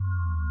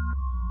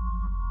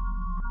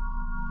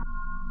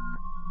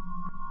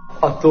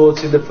I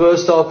thought in the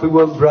first half we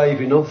weren't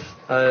brave enough,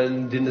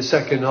 and in the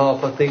second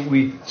half I think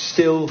we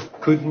still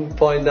couldn't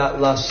find that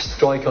last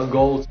strike on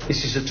goal.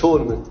 This is a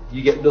tournament,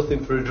 you get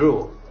nothing for a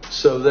draw.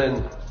 So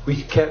then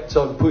we kept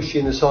on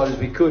pushing as hard as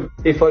we could.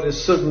 If I'd have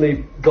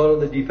suddenly gone on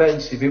the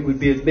defensive, it would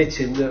be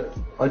admitting that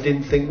I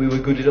didn't think we were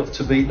good enough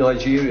to beat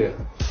Nigeria.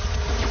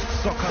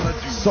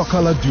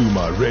 Soccer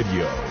Duma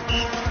Radio.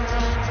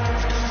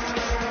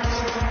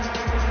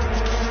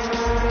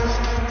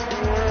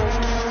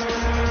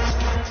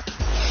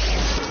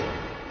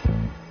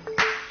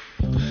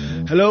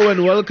 Hello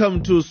and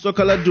welcome to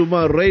Soccer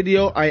Duma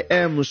Radio. I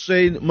am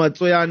Shane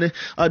Matsoyane.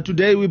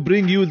 Today we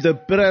bring you the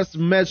press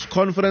match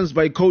conference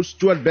by Coach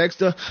Stuart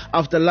Baxter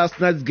after last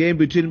night's game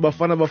between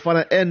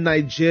Bafana and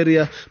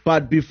Nigeria.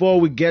 But before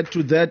we get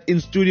to that,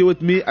 in studio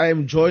with me, I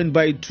am joined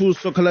by two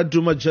Soccer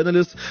Duma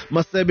journalists,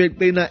 Masebe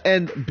Kleiner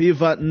and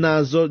Biva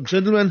Nazo.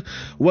 Gentlemen,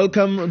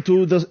 welcome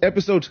to this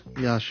episode.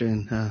 Yeah,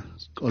 Shane.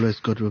 It's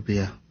always good to be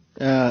here.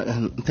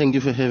 Thank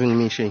you for having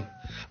me, Shane.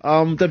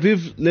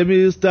 Tabiv, let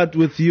me start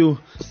with you.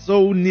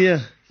 So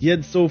near,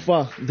 yet so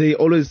far, they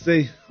always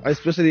say,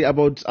 especially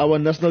about our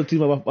national team,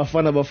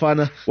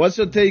 Bafana. What's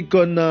your take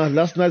on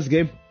last night's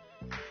game?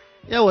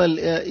 Yeah, well,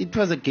 it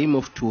was a game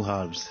of two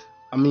halves.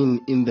 I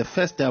mean, in the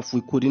first half,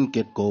 we couldn't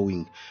get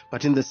going.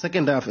 But in the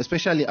second half,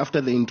 especially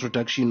after the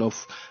introduction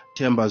of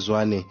Themba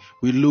Zwane,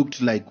 we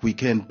looked like we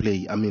can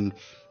play. I mean,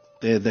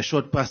 the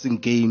short passing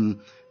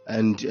game.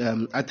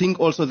 And I think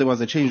also there was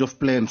a change of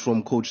plan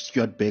from Coach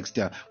Stuart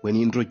Baxter when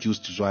he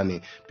introduced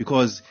Zwane,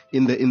 because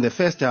in the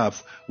first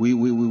half we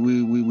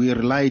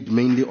relied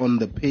mainly on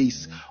the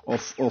pace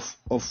of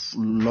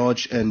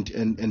Lodge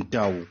and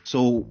Tau.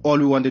 So all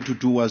we wanted to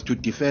do was to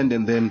defend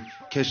and then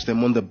catch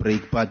them on the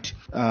break, but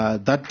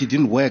that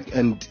didn't work,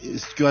 and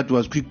Stuart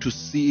was quick to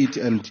see it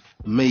and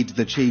made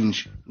the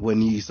change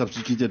when he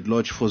substituted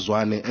Lodge for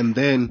Zwane. And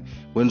then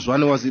when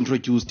Zwane was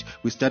introduced,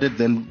 we started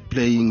then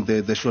playing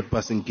the short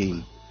passing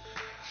game.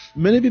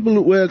 Many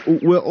people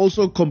were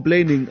also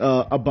complaining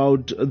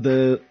about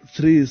the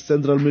three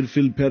central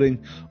midfield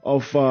pairing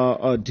of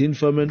Dean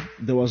Furman.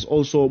 There was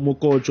also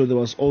Mokocho, there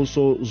was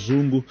also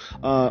Zungu.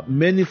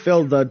 Many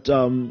felt that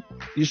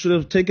you should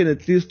have taken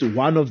at least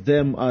one of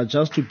them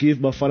just to give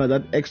Bafana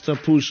that extra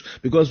push,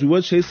 because we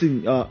were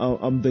chasing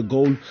the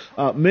goal.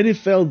 Many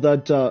felt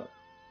that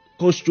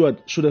Coach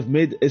Stuart should have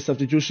made a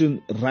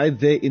substitution right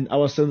there in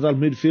our central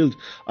midfield.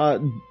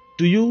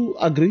 Do you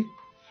agree?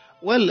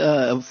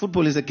 Well,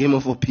 football is a game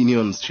of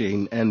opinions,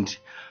 Shane, and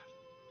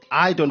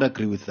I don't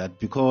agree with that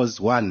because,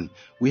 one,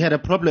 we had a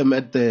problem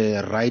at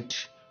the right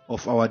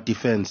of our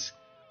defense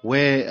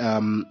where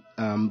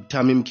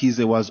Tamim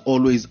Kize was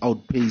always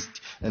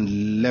outpaced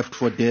and left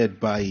for dead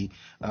by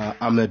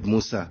Ahmed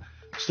Musa.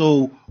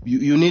 So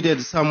you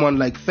needed someone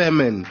like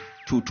Femen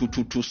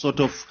to sort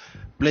of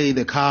play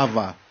the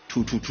cover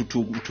to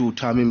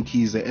Tamim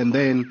Kize, and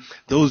then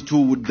those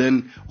two would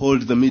then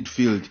hold the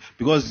midfield,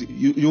 because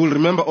you will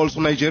remember also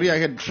Nigeria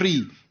had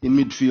three in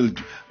midfield: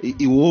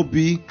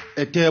 Iwobi,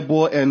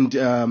 Etebo, and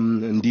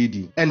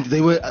Ndidi, and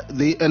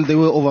they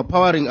were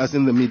overpowering us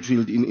in the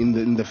midfield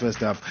in the first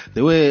half.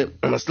 They were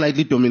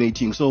slightly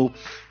dominating, so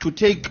to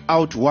take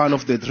out one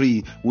of the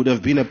three would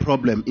have been a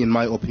problem, in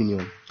my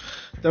opinion.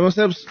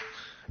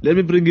 Let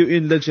me bring you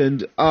in,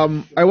 Legend.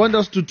 I want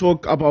us to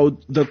talk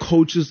about the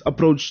coach's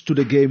approach to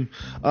the game.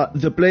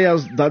 The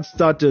players that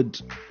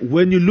started,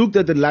 when you looked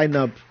at the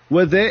lineup,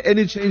 were there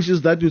any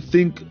changes that you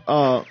think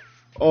or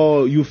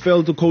you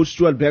felt the coach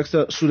Stuart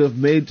Baxter should have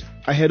made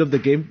ahead of the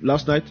game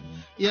last night?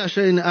 Yeah,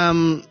 Shane.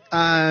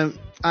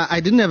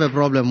 I didn't have a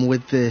problem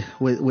with the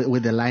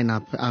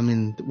lineup. I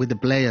mean, with the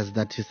players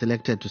that he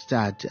selected to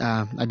start.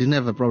 I didn't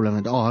have a problem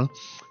at all.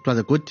 It was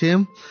a good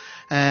team.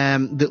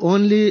 The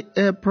only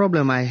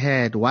problem I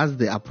had was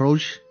the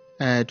approach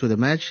to the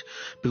match,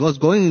 because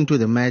going into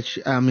the match,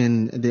 I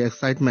mean, the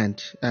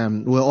excitement,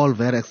 we're all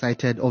very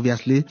excited,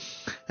 obviously,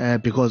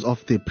 because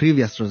of the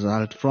previous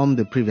result from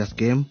the previous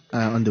game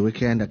on the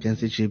weekend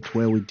against Egypt,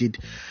 where we did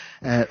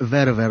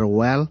very, very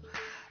well.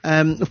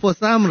 For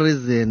some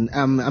reason,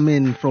 I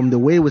mean, from the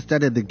way we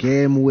started the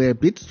game, we're a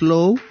bit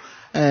slow.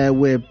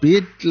 We're a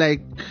bit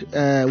like,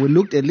 we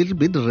looked a little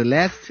bit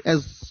relaxed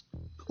as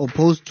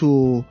opposed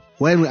to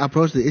when we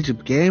approached the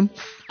Egypt game.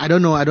 I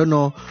don't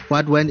know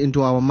what went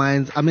into our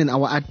minds. I mean,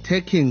 our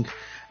attacking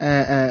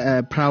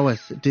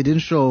prowess didn't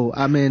show.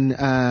 I mean,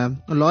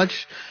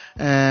 Lodge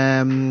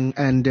and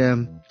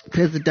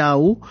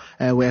Pesitau,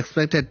 we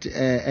expected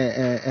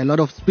a lot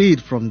of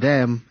speed from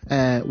them.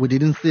 We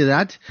didn't see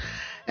that.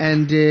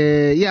 And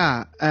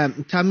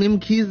Tamim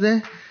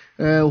Kize,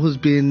 who's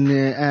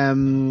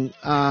been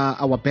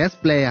our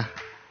best player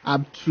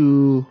up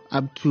to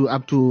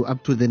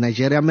the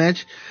Nigeria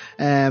match,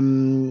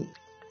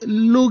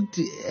 looked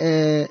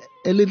a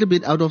little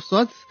bit out of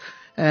sorts.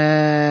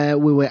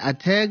 We were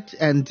attacked,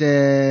 and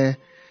that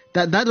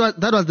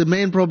was the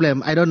main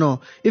problem. I don't know.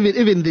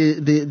 Even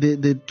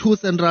the two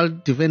central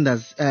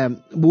defenders,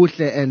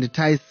 Buhle and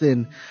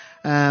Tyson.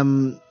 I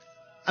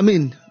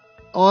mean,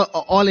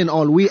 all in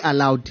all, we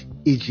allowed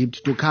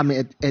Egypt to come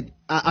at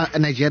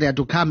Nigeria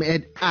to come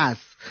at us.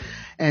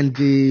 and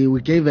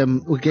we gave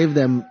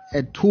them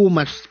too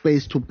much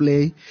space to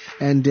play,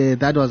 and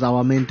that was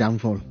our main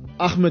downfall.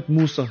 Ahmed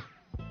Musa,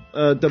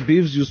 the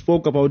Beavs, you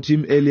spoke about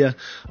him earlier.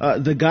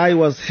 The guy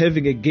was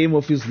having a game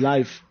of his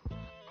life.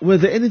 Were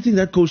there anything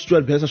that Coach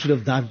Stuart Baxter should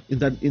have done in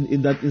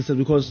that instance?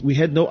 Because we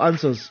had no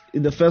answers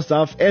in the first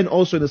half, and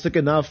also in the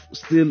second half,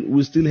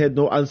 we still had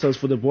no answers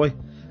for the boy.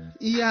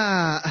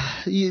 Yeah,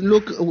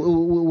 look,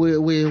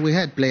 we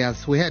had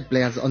players. We had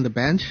players on the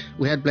bench.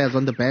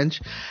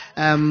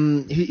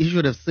 He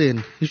should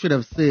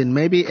have seen.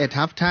 Maybe at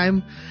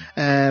halftime,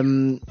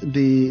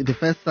 the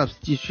first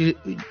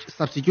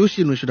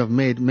substitution we should have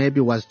made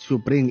maybe was to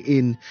bring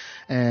in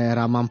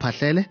Raman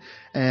Patlele.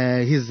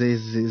 He's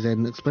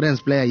an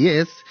experienced player.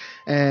 Yes,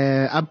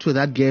 up to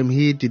that game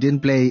he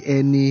didn't play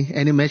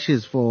any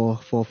matches for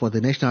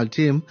the national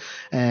team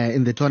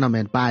in the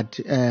tournament. But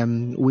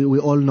we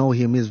all know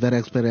him. He's very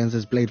experienced.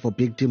 He's played for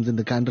big teams in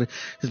the country.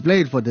 He's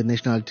played for the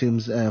national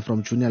teams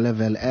from junior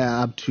level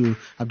up to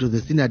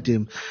the senior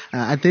team.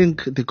 I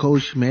think the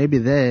coach maybe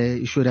there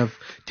he should have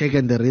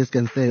taken the risk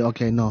and say,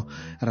 okay, no,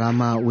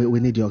 Rama, we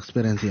need your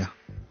experience here.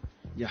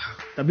 Yeah.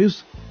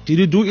 Tabius, did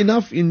you do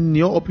enough, in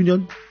your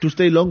opinion, to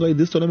stay longer in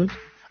this tournament?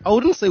 I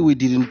wouldn't say we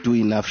didn't do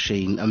enough,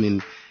 Shane. I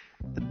mean,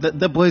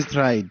 the boys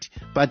tried.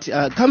 But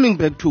coming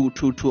back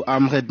to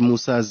Ahmed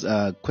Musa's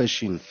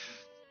question,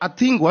 I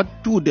think what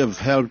would have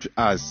helped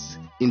us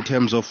in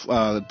terms of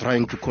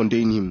trying to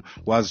contain him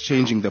was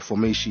changing the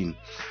formation.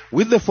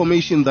 With the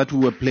formation that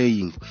we were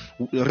playing,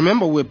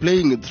 remember we were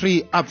playing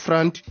 3 up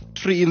front,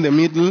 3 in the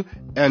middle,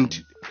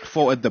 and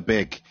 4 at the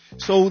back.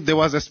 So there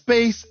was a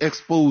space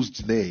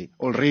exposed there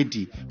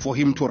already for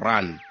him to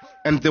run.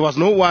 And there was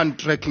no one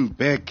tracking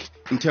back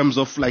in terms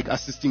of like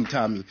assisting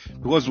Tammy.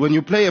 Because when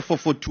you play a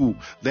 4-4-2,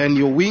 then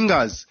your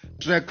wingers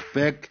track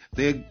back,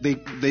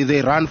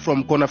 they run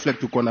from corner flag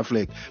to corner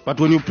flag. But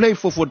when you play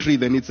 4-4-3,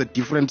 then it's a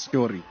different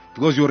story.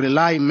 Because you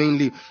rely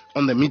mainly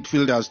on the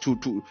midfielders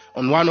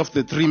on one of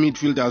the 3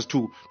 midfielders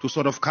to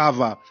sort of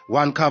cover.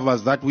 One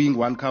covers that wing,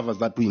 one covers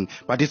that wing.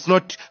 But it's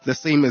not the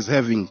same as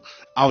having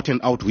out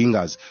and out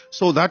wingers.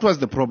 So that was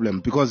the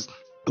problem, because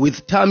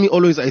with Tammy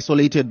always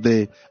isolated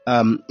there,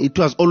 it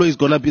was always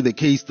going to be the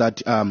case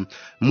that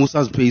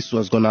Musa's pace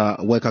was going to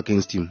work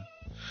against him.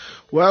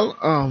 Well,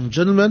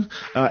 gentlemen,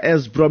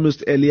 as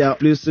promised earlier,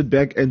 please sit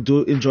back and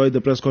do enjoy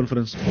the press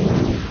conference.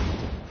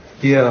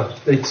 Yeah,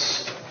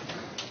 it's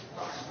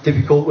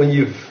difficult when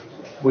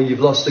you've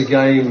lost a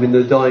game in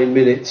the dying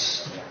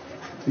minutes.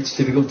 It's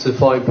difficult to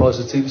find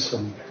positives.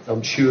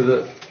 I'm sure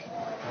that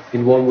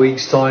in 1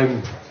 week's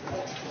time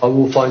I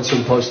will find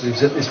some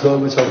positives. At this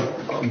moment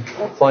I'm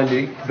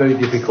finding it very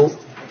difficult.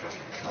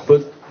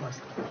 But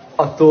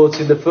I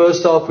thought in the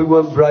first half we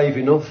weren't brave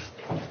enough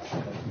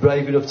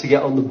to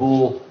get on the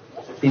ball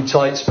in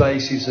tight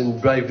spaces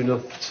and brave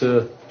enough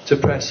to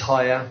press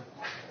higher.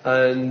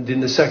 And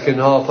in the second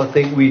half I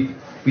think we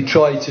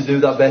tried to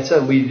do that better,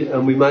 and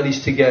we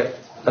managed to get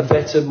a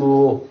better,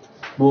 more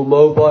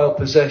mobile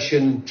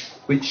possession,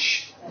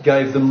 which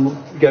gave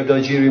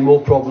Nigeria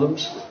more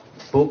problems.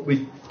 But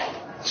we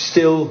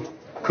still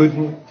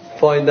couldn't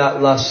find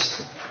that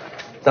last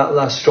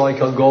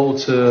strike on goal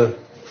to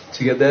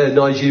get there.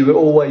 Nigeria were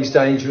always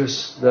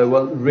dangerous. They're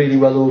really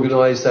well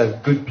organised. They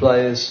have good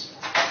players,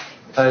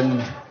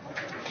 and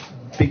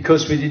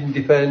because we didn't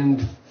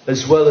defend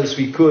as well as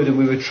we could, and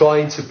we were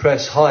trying to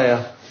press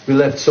higher, we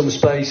left some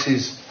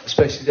spaces,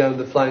 especially down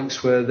the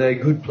flanks, where their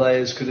good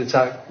players could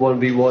attack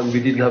 1v1.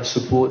 We didn't have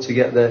support to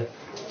get there.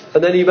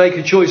 And then you make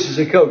a choice as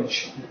a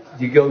coach.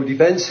 You go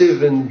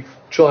defensive and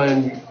try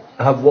and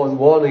have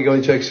 1-1 and go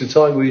into extra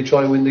time, where you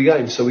try and win the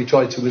game. So we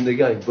tried to win the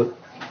game, but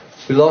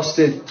we lost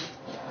it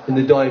in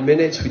the dying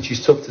minutes, which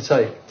is tough to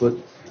take. But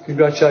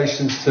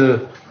congratulations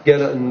to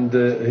Gennett and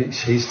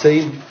his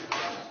team.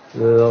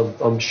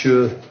 I'm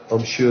sure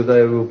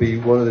they will be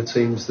one of the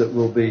teams that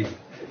will be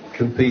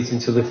competing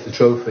to lift the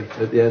trophy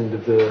at the end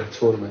of the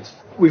tournament.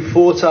 We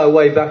fought our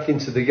way back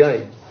into the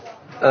game,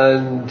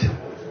 and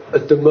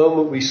at the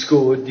moment we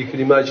scored, you can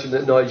imagine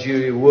that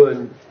Nigeria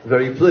weren't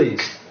very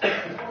pleased.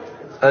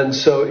 And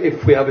so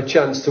if we have a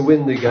chance to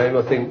win the game,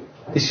 I think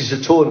this is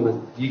a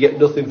tournament, you get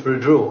nothing for a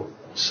draw.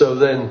 So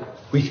then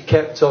we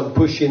kept on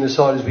pushing as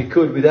hard as we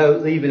could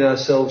without leaving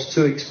ourselves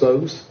too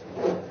exposed.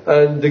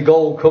 And the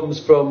goal comes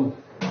from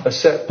a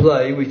set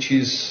play which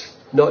is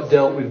not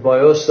dealt with by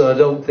us, and I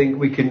don't think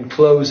we can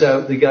close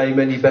out the game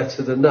any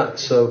better than that.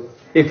 So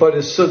if I'd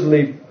have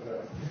suddenly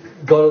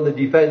gone on the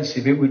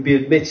defensive, it would be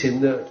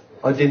admitting that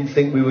I didn't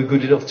think we were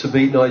good enough to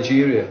beat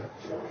Nigeria.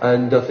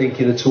 And I think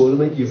in a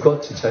tournament you've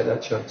got to take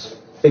that chance.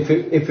 If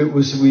it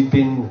was we'd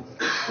been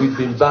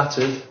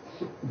battered,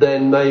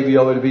 then maybe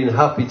I would have been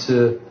happy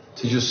to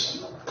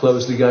just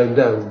close the game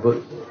down.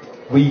 But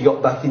we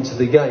got back into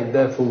the game,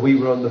 therefore we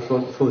were on the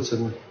front foot,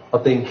 and I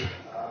think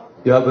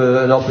you have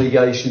an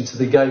obligation to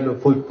the game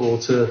of football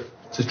to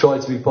try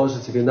to be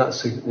positive in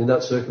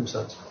that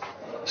circumstance.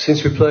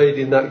 Since we played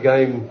in that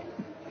game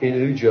in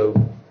Ujo,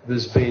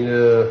 there's been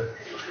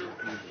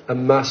a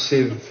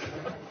massive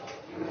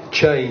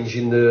change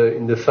in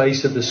the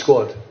face of the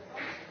squad.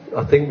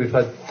 I think we've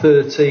had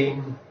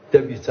 13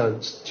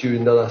 debutants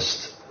during the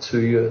last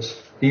 2 years.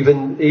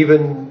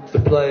 Even the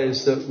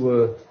players that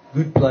were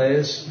good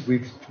players,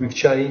 we've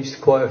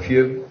changed quite a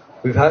few.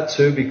 We've had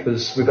to,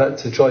 because we've had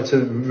to try to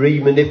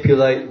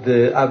re-manipulate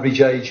the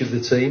average age of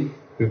the team.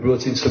 We've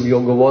brought in some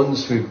younger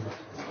ones.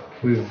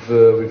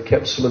 We've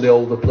kept some of the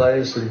older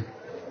players, and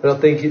I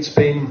think it's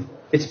been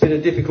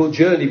a difficult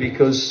journey,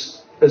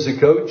 because as a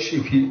coach,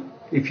 if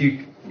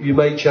you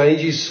make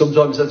changes,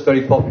 sometimes that's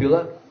very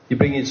popular. You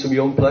bring in some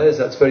young players,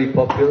 that's very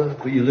popular,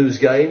 but you lose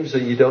games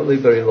and you don't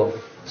live very long.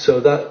 So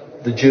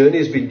the journey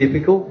has been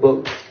difficult,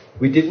 but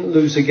we didn't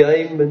lose a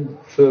game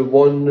for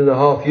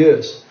 1.5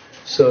 years.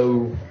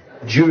 So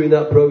during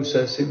that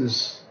process, it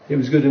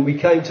was good, and we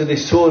came to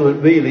this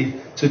tournament really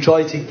to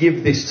try to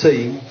give this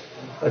team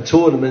a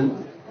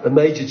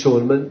major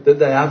tournament that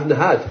they haven't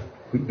had,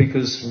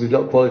 because we've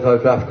not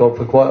qualified for AFCON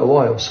for quite a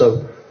while.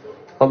 So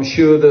I'm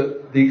sure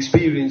that the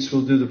experience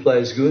will do the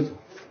players good,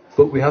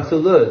 but we have to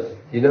learn.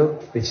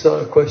 It's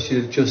not a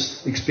question of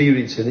just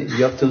experiencing it.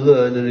 You have to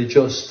learn and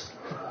adjust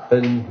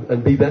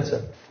and be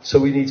better. So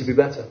we need to be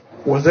better.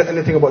 Was there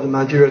anything about the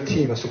Nigeria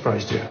team that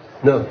surprised you?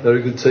 No, they're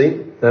a good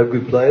team. They have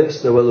good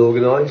players. They're well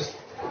organised.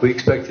 We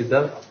expected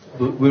that.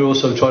 But we're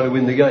also trying to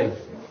win the game.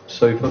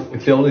 So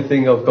if the only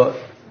thing I've got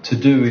to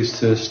do is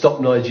to stop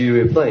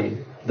Nigeria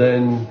playing,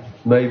 then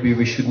maybe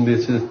we shouldn't be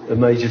at a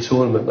major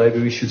tournament.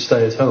 Maybe we should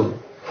stay at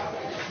home.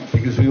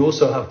 Because we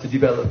also have to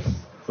develop.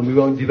 And we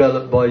won't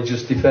develop by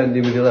just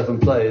defending with 11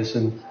 players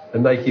and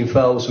making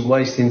fouls and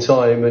wasting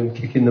time and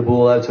kicking the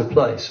ball out of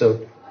play.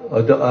 So I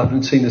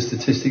haven't seen the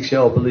statistics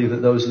yet. I believe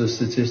that those are the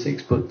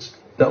statistics, but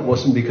that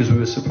wasn't because we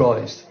were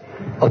surprised.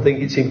 I think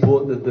it's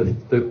important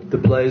that the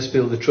players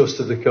feel the trust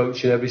of the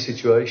coach in every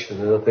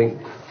situation. And I think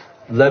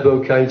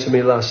Lebo came to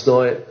me last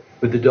night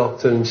with the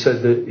doctor and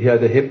said that he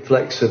had a hip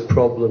flexor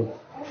problem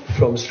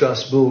from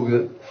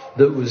Strasbourg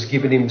that was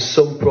giving him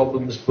some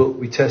problems, but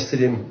we tested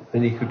him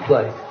and he could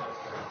play.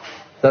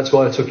 That's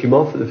why I took him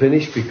off at the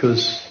finish,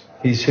 because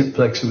his hip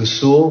flexor was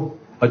sore.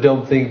 I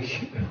don't think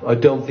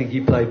he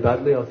played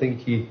badly. I think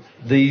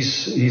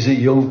he's a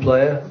young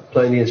player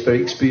playing against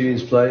very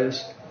experienced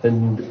players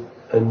and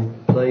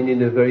playing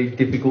in a very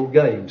difficult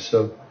game.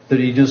 So that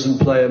he doesn't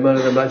play a man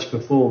of the match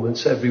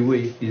performance every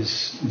week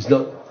it's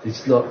not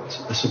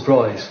a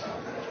surprise.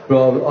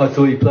 But I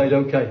thought he played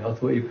okay. I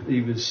thought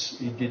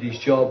he did his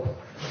job.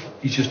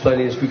 He's just playing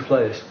against good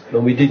players,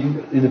 and we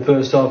didn't in the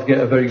first half get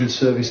a very good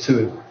service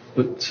to him.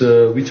 But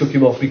we took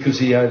him off because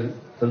he had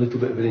a little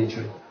bit of an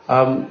injury.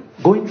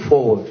 Going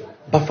forward,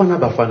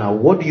 Bafana,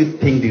 what do you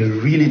think they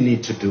really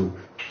need to do?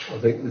 I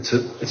think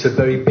it's a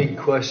very big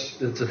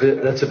question.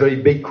 That's a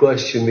very big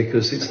question,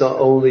 because it's not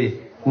only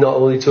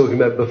talking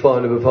about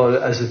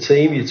Bafana as a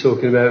team. You're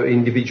talking about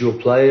individual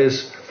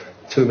players,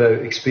 you're talking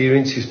about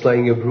experiences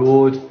playing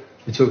abroad.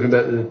 You're talking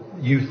about the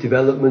youth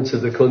development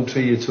of the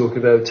country. You're talking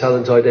about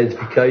talent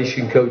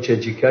identification, coach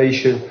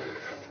education,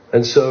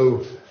 and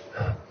so.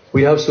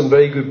 We have some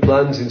very good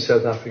plans in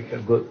South Africa,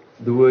 but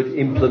the word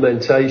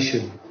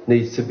implementation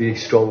needs to be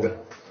stronger.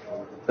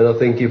 And I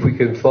think if we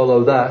can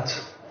follow that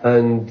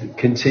and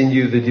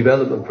continue the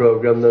development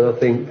program, then I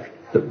think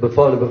that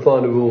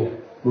Bafana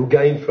will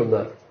gain from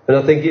that. And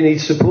I think it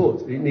needs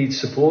support. It needs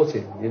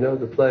supporting.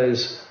 The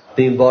players,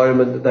 the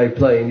environment that they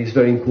play in is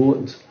very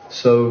important.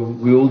 So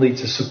we all need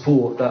to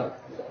support that.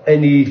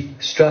 Any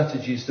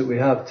strategies that we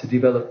have to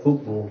develop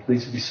football need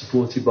to be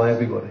supported by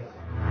everybody.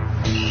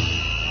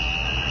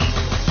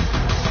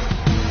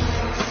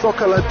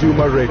 Soccer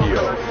Laduma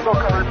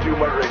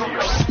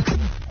Radio.